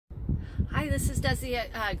Hi, this is Desi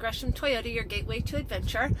at Gresham Toyota, your gateway to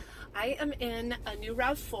adventure. I am in a new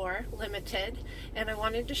RAV4 Limited, and I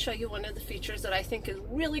wanted to show you one of the features that I think is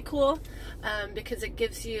really cool because it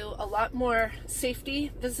gives you a lot more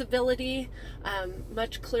safety, visibility,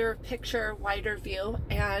 much clearer picture, wider view,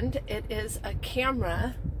 and it is a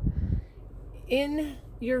camera in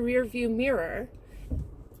your rear view mirror.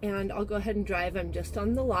 And I'll go ahead and drive. I'm just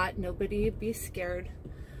on the lot. Nobody be scared.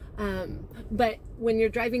 But when you're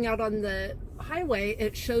driving out on the highway,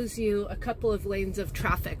 it shows you a couple of lanes of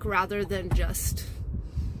traffic rather than just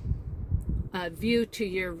a view to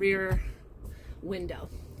your rear window.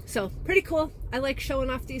 So pretty cool. I like showing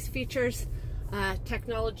off these features.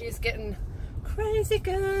 Technology is getting crazy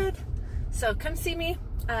good. So come see me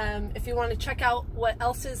if you want to check out what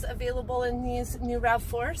else is available in these new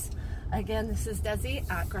RAV4s. Again, this is Desi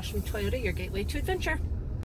at Gresham Toyota, your gateway to adventure.